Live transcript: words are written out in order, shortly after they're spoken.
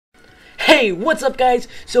Hey, what's up, guys?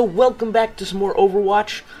 So, welcome back to some more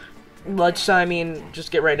Overwatch. Let's, just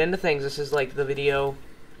get right into things. This is, like, the video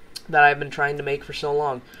that I've been trying to make for so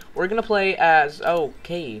long. We're gonna play as...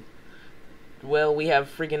 okay. Well, we have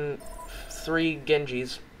freaking 3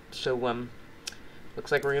 Genjis. So,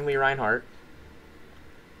 looks like we're gonna be Reinhardt.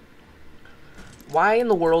 Why in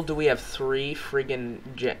the world do we have 3 friggin'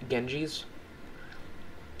 Genjis?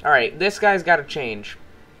 Alright, this guy's gotta change.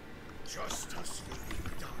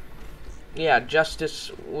 Yeah, justice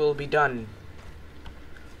will be done.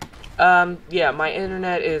 Yeah, my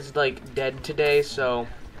internet is, like, dead today, so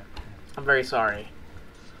I'm very sorry.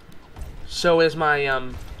 So is my,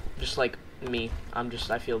 just like me.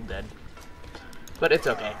 I feel dead. But it's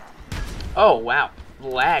okay. Oh, wow.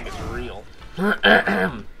 Lag is real.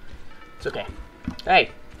 It's okay.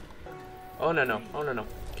 Hey. Oh, no. Oh, no.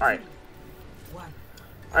 Alright.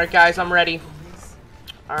 Alright, guys, I'm ready.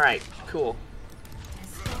 Alright, cool.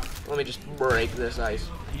 Let me just break this ice.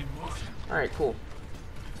 Alright, cool.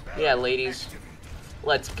 Yeah, ladies.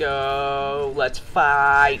 Let's go. Let's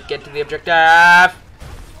fight. Get to the objective.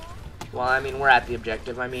 Well, I mean, we're at the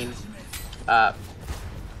objective. I mean,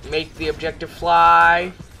 make the objective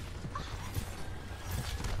fly.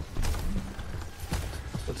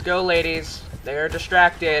 Let's go, ladies. They're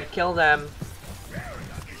distracted. Kill them.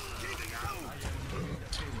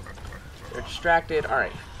 They're distracted.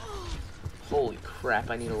 Alright. Holy crap,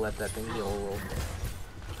 I need to let that thing heal a little.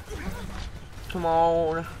 Come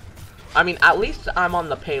on. I mean, at least I'm on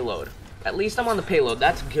the payload. At least I'm on the payload.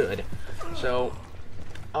 That's good. So,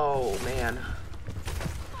 oh, man.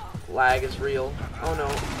 Lag is real. Oh, no.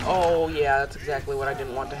 Oh, yeah, that's exactly what I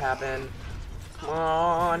didn't want to happen. Come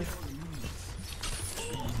on.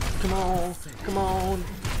 Come on. Come on.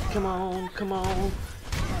 Come on. Come on.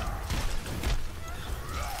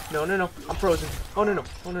 No. I'm frozen. Oh, no.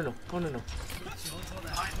 Oh, no. Oh, no.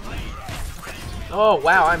 Oh,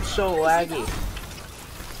 wow. I'm so laggy.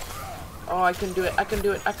 Oh, I can do it. I can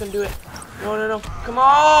do it. No. Come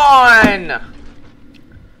on! I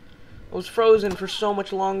was frozen for so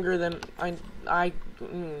much longer than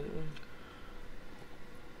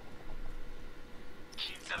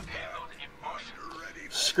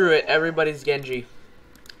Screw it. Everybody's Genji.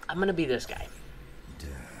 I'm gonna be this guy.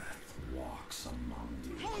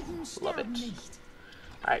 Love it.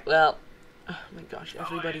 Alright, well, oh my gosh,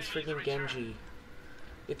 everybody's freaking Genji.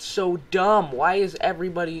 It's so dumb. Why is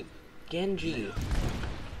everybody Genji? You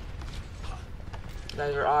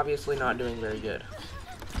guys are obviously not doing very good.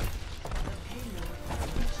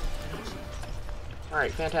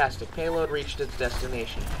 Alright, fantastic. Payload reached its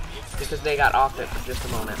destination because they got off it for just a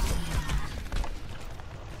moment.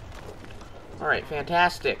 Alright,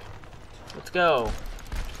 fantastic. Let's go.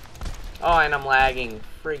 Oh, and I'm lagging.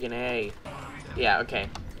 Friggin' A. Yeah, okay.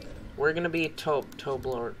 We're gonna be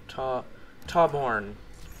Tubhorn. Tubhorn.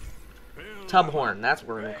 That's what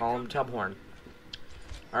we're gonna call him. Tubhorn.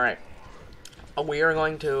 Alright. We are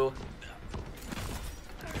going to...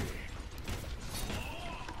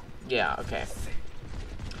 yeah, okay.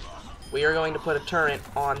 We are going to put a turret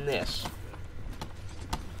on this.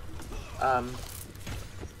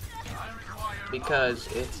 Because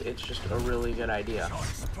it's just a really good idea.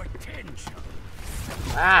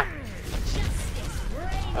 Ah!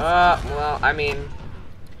 Well, I mean,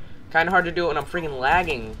 kind of hard to do it when I'm freaking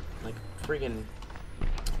lagging. Like, freaking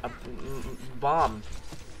a bomb.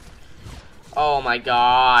 Oh my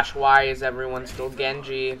gosh, why is everyone still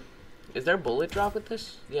Genji? Is there a bullet drop with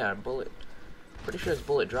this? Yeah, bullet. Pretty sure this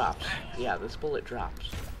bullet drops. Yeah, this bullet drops.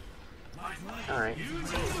 Alright.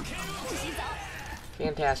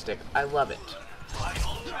 Fantastic. I love it.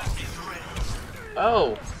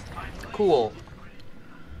 Oh, cool.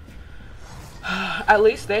 At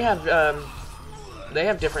least they have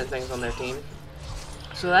different things on their team.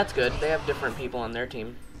 So that's good. They have different people on their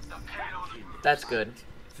team. That's good.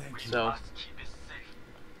 So,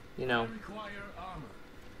 you know.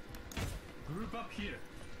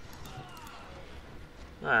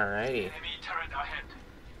 Alrighty.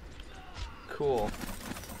 Cool.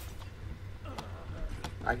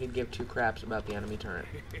 I could give 2 craps about the enemy turret.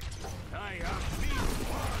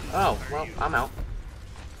 Oh, well, I'm out.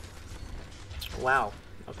 Wow.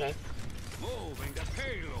 Okay.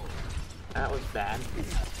 That was bad.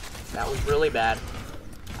 That was really bad.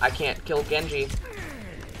 I can't kill Genji.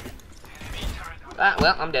 Ah,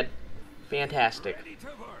 well, I'm dead. Fantastic.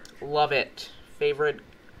 Love it. Favorite.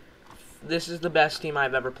 This is the best team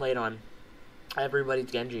I've ever played on. Everybody's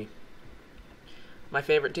Genji. My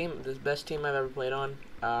favorite team, the best team I've ever played on.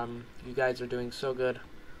 You guys are doing so good.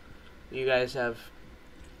 You guys have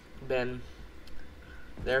been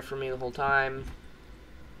there for me the whole time.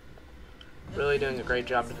 Really doing a great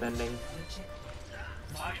job defending.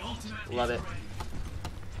 Love it.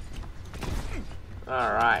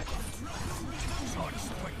 Alright.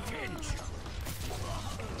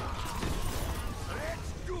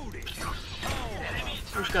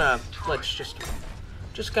 I'm just gonna,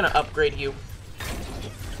 just gonna upgrade you.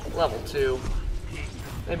 Level 2.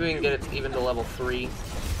 Maybe we can get it even to level 3.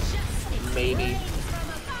 Maybe.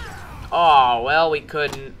 Oh, well, we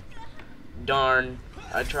couldn't. Darn.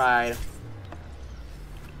 I tried.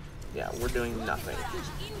 Yeah, we're doing nothing.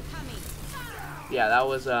 Yeah, that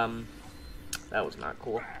was not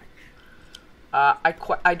cool.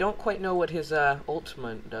 I don't quite know what his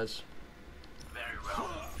ultimate does.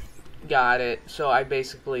 Got it. So I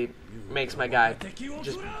basically makes my guy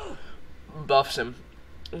just buffs him.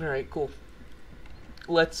 Alright, cool.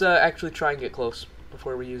 Let's actually try and get close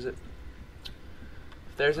before we use it.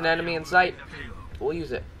 If there's an enemy in sight, we'll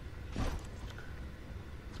use it.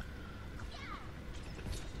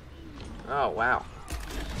 Oh, wow.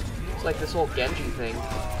 It's like this whole Genji thing.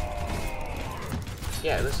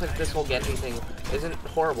 Yeah, it looks like this whole Genji thing isn't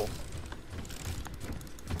horrible.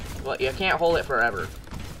 Well, you can't hold it forever.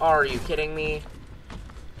 Are you kidding me?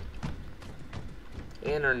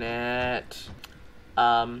 Internet.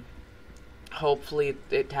 Hopefully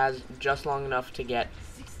it has just long enough to get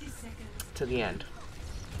to the end.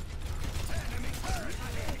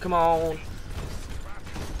 Come on.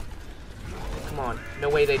 Come on. No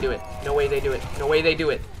way they do it. No way they do it. No way they do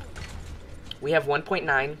it. We have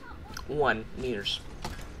 1.91 meters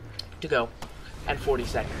to go and 40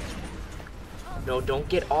 seconds. No, don't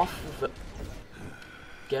get off of the...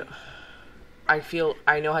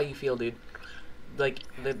 I know how you feel, dude. Like,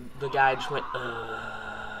 the guy just went,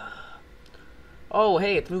 Oh,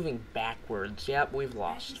 hey, it's moving backwards. Yep, we've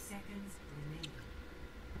lost.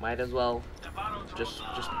 Might as well just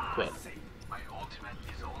quit.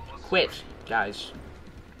 Quit, guys.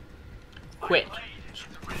 Quit.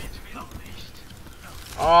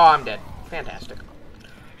 Oh, I'm dead. Fantastic.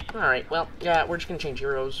 Alright, well, yeah, we're just gonna change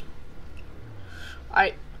heroes.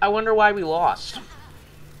 I wonder why we lost.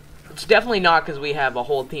 It's definitely not because we have a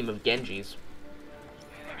whole team of Genjis.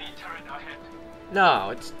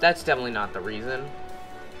 No, that's definitely not the reason.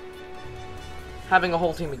 Having a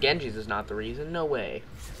whole team of Genjis is not the reason. No way.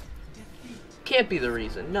 Can't be the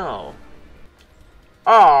reason. No.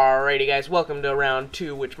 Alrighty, guys. Welcome to round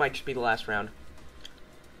 2, which might just be the last round.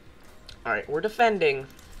 Alright, we're defending.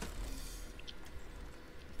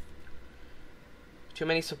 Too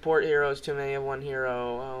many support heroes, too many of one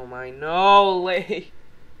hero. Oh my, no, Lay.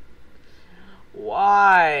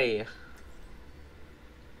 Why?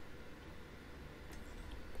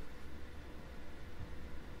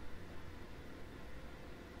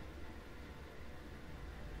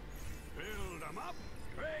 Build them up,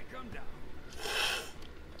 break them down.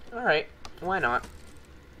 Alright, why not?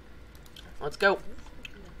 Let's go.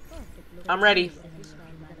 I'm ready.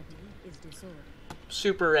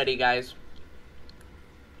 Super ready, guys.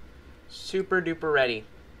 Super duper ready.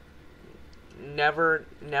 Never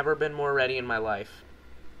been more ready in my life.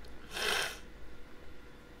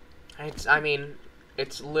 I mean,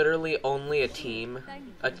 it's literally only a team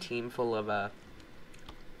full of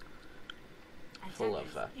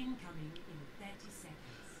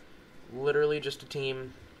literally just a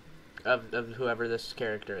team of whoever this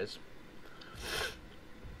character is.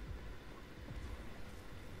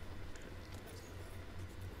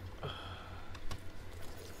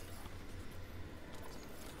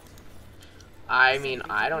 I mean,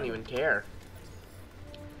 I don't even care.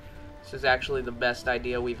 This is actually the best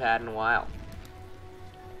idea we've had in a while.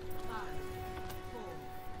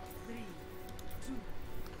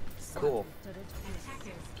 Cool.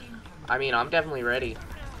 I mean, I'm definitely ready.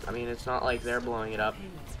 I mean, it's not like they're blowing it up,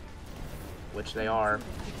 which they are.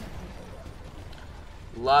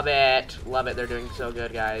 Love it. Love it. They're doing so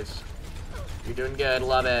good, guys. You're doing good.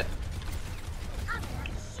 Love it.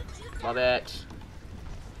 Love it.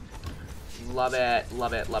 Love it,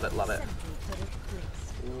 love it, love it, love it.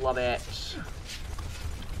 Love it.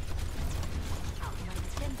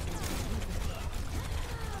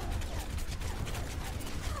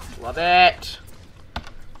 Love it.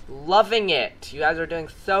 Loving it. You guys are doing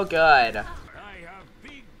so good. I have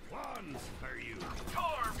big plans for you.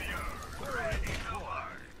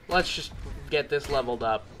 Let's just get this leveled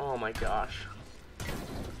up. Oh my gosh.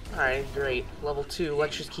 Alright, great. Level 2,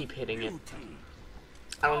 let's just keep hitting it.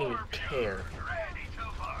 I don't even care.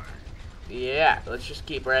 Yeah, let's just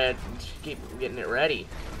keep getting it ready.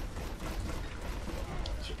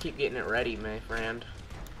 Let's just keep getting it ready, my friend.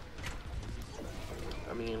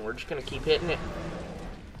 I mean, we're just gonna keep hitting it.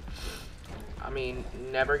 I mean,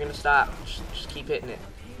 never gonna stop. Just keep hitting it.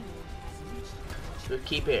 Just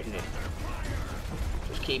keep hitting it.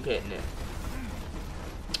 Just keep hitting it.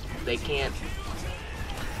 They can't.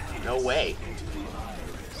 No way.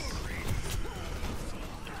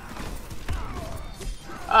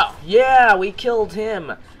 Oh, yeah, we killed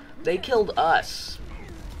him. They killed us.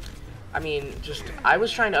 I mean, I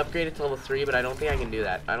was trying to upgrade it to level 3, but I don't think I can do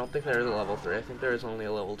that. I don't think there is a level 3. I think there is only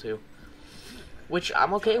a level 2. Which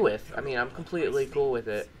I'm okay with. I mean, I'm completely cool with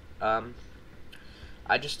it. I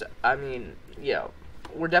mean, yeah,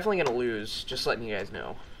 we're definitely gonna lose, just letting you guys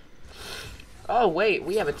know. Oh, wait,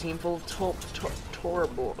 we have a team full of Torborns.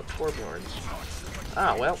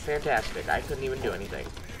 Oh, well, fantastic. I couldn't even do anything.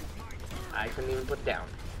 I couldn't even put it down.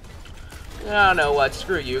 Oh, no, what?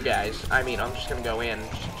 Screw you guys. I mean, I'm just gonna go in.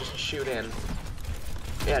 Just shoot in.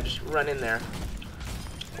 Yeah, just run in there.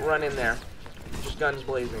 Run in there. Just guns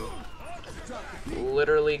blazing.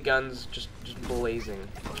 Literally guns just blazing.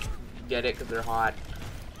 Get it? Because they're hot.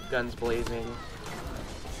 Guns blazing.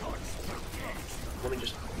 Let me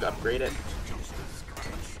just upgrade it.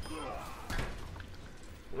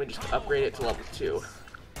 Let me just upgrade it to level 2.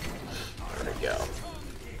 There we go.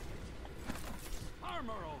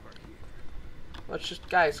 Let's just,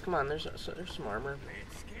 guys, come on. There's some armor.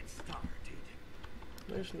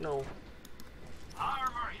 There's no.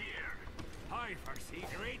 Armor here. I foresee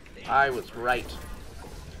great things. I was right.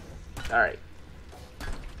 All right.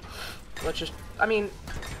 Let's just. I mean,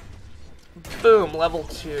 boom, level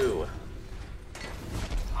 2.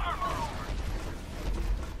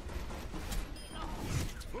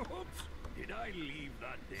 Did I leave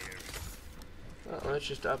that there? Well, let's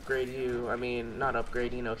just upgrade you. I mean, not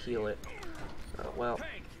upgrade, you know, heal it. Oh, well.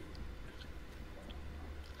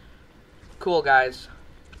 Cool, guys.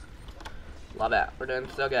 Love it. We're doing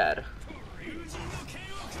so good.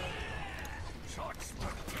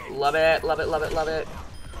 Love it, love it, love it, love it.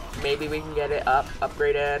 Maybe we can get it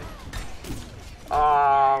upgraded.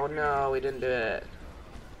 Oh, no, we didn't do it.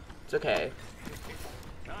 It's okay.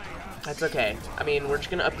 That's okay. I mean, we're just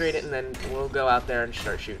gonna upgrade it and then we'll go out there and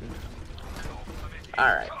start shooting.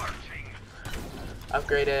 Alright.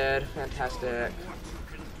 Upgraded. Fantastic.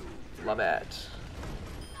 Love it.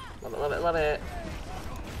 Love it, love it, love it.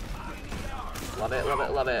 Love it, love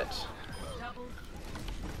it, love it.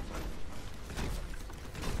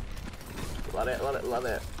 Love it, love it, love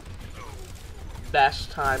it.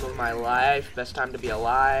 Best time of my life. Best time to be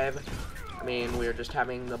alive. I mean, we're just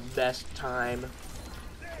having the best time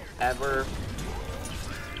ever.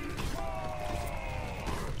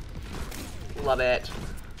 Love it.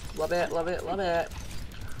 Love it, love it, love it.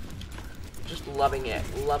 Just loving it.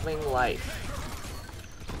 Loving life.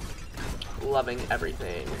 Loving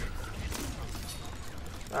everything.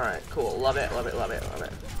 Alright, cool. Love it, love it, love it, love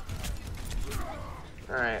it.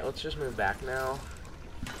 Alright, let's just move back now.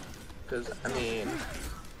 Because, I mean,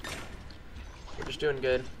 we're just doing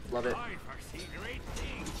good. Love it.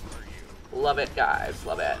 Love it, guys.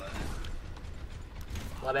 Love it.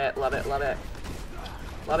 Love it, love it, love it.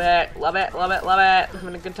 Love it, love it, love it, love it.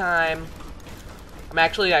 Having a good time. I'm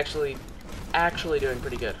actually doing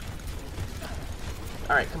pretty good.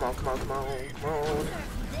 Alright, come on, come on, come on, come on.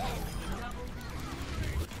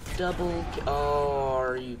 Double kill. Oh,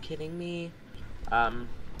 are you kidding me?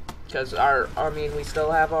 Because I mean, we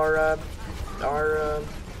still have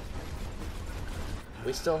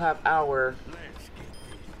we still have our,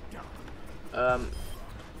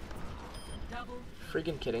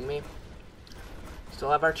 freaking kidding me?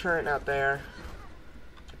 Still have our turret out there.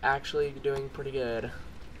 Actually doing pretty good.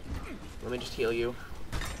 Let me just heal you.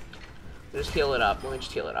 Just heal it up. Let me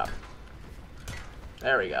just heal it up.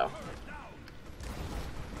 There we go.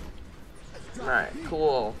 Alright,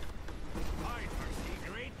 cool.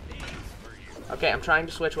 Okay, I'm trying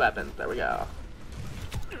to switch weapons. There we go.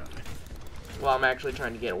 Well, I'm actually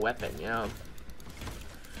trying to get a weapon, you know.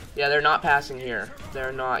 Yeah, they're not passing here.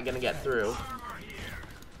 They're not gonna get through.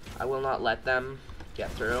 I will not let them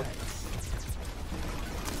get through.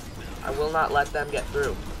 I will not let them get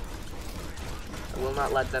through. I will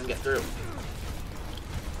not let them get through.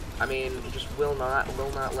 I mean, just will not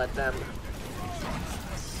let them.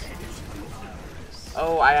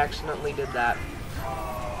 Oh, I accidentally did that.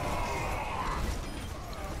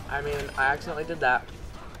 I mean, I accidentally did that.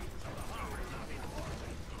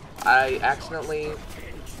 I accidentally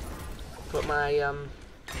put my,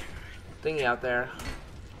 thingy out there.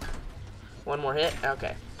 One more hit?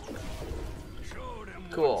 Okay.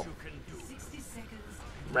 Cool.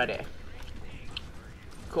 Ready.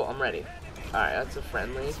 Cool, I'm ready. Alright, that's a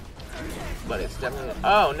friendly. But it's definitely...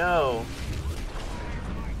 Oh, no!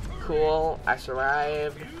 Cool, I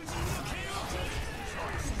survived.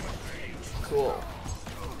 Cool.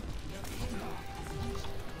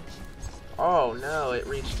 Oh no, it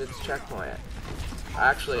reached its checkpoint.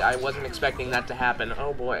 Actually, I wasn't expecting that to happen.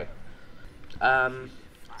 Oh boy. I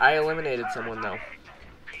eliminated someone though.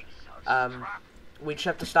 We just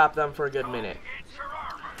have to stop them for a good minute.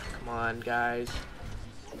 Come on, guys.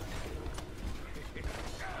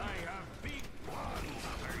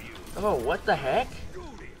 Oh, what the heck?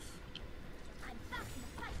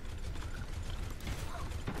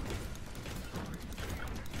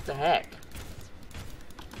 What the heck?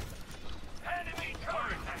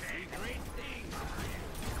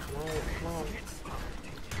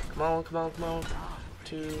 Come on, come on, come on.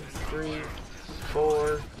 2, 3,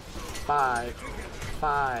 4, 5.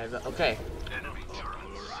 5. Okay.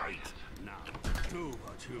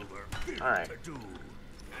 Alright.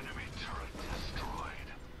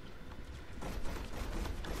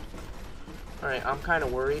 Alright, I'm kind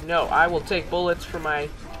of worried. No, I will take bullets for my...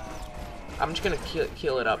 I'm just gonna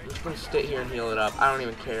heal it up. I'm just gonna sit here and heal it up. I don't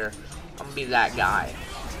even care. I'm gonna be that guy.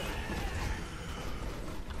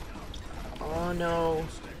 Oh no.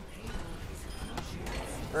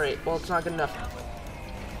 Alright, well, it's not good enough.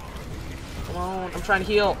 Come on, I'm trying to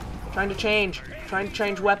heal. I'm trying to change. I'm trying to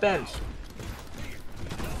change weapons.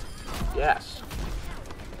 Yes.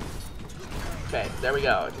 Okay, there we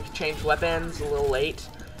go. Changed weapons a little late.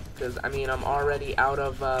 Because, I mean, I'm already out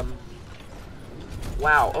of,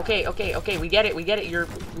 Wow, okay, okay, okay, we get it, we get it,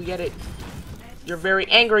 we get it. You're a very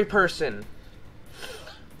angry person.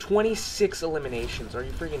 26 eliminations, are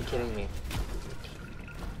you freaking kidding me?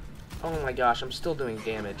 Oh my gosh, I'm still doing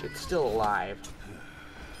damage, it's still alive.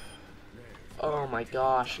 Oh my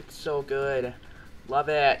gosh, it's so good. Love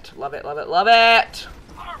it, love it, love it, love it!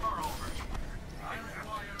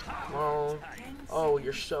 Come on. Oh,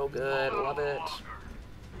 you're so good, love it.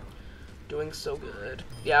 Doing so good.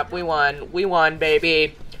 Yep, we won. We won,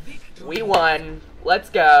 baby. We won. Let's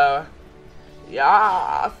go.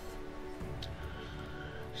 Yeah.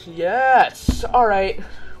 Yes. Alright.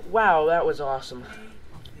 Wow, that was awesome.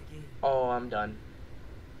 Oh, I'm done.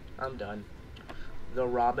 I'm done. The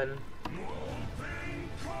Robin.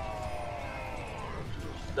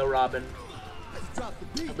 The Robin.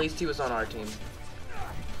 At least he was on our team.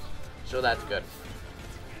 So that's good.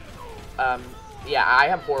 Yeah, I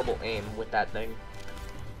have horrible aim with that thing.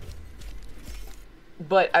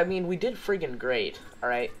 But, I mean, we did friggin' great,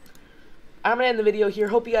 alright? I'm gonna end the video here.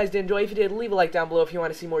 Hope you guys did enjoy. If you did, leave a like down below. If you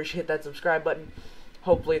want to see more, you should hit that subscribe button.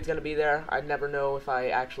 Hopefully it's gonna be there. I never know if I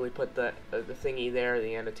actually put the thingy there,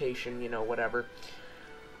 the annotation, you know, whatever.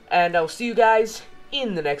 And I'll see you guys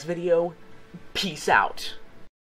in the next video. Peace out.